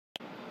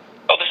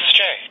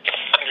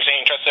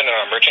interested in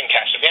our merchant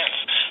cash advance.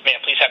 May I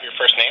please have your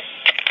first name?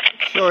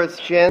 Sure, it's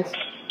Chance.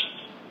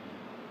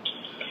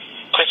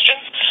 Christian?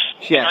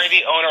 Yes. Are you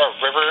the owner of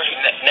River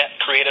Net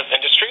Creative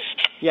Industries?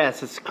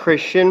 Yes, it's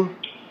Christian.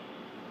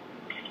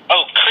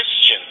 Oh,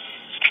 Christian.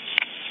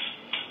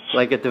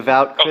 Like a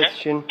devout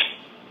Christian. Christian.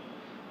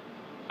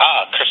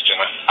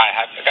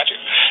 I got you.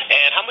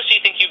 And how much do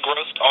you think you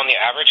grossed on the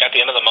average at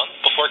the end of the month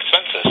before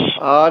expenses?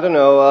 I don't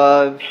know,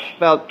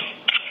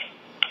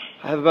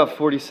 I have about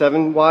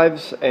 47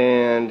 wives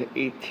and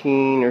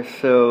 18 or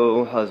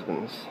so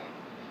husbands.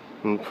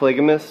 I'm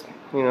polygamist,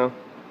 you know,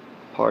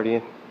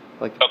 party,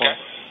 like to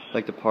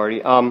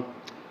party.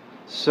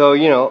 So,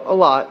 you know, a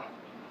lot.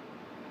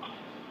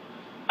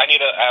 I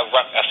need a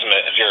rough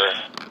estimate if you're...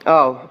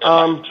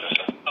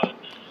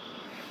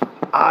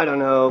 I don't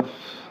know.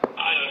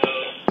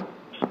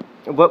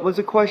 What was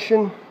the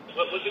question?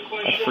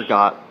 I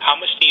forgot. How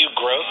much do you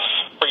gross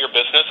for your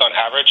business on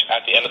average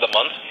at the end of the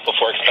month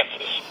before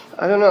expenses?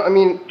 I don't know. I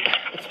mean,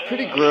 it's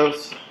pretty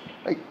gross.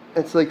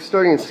 It's like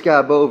starting to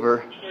scab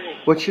over.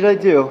 What should I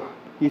do?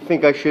 You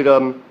think I should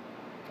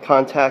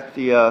contact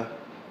the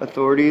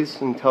authorities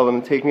and tell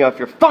them to take me off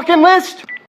your fucking list?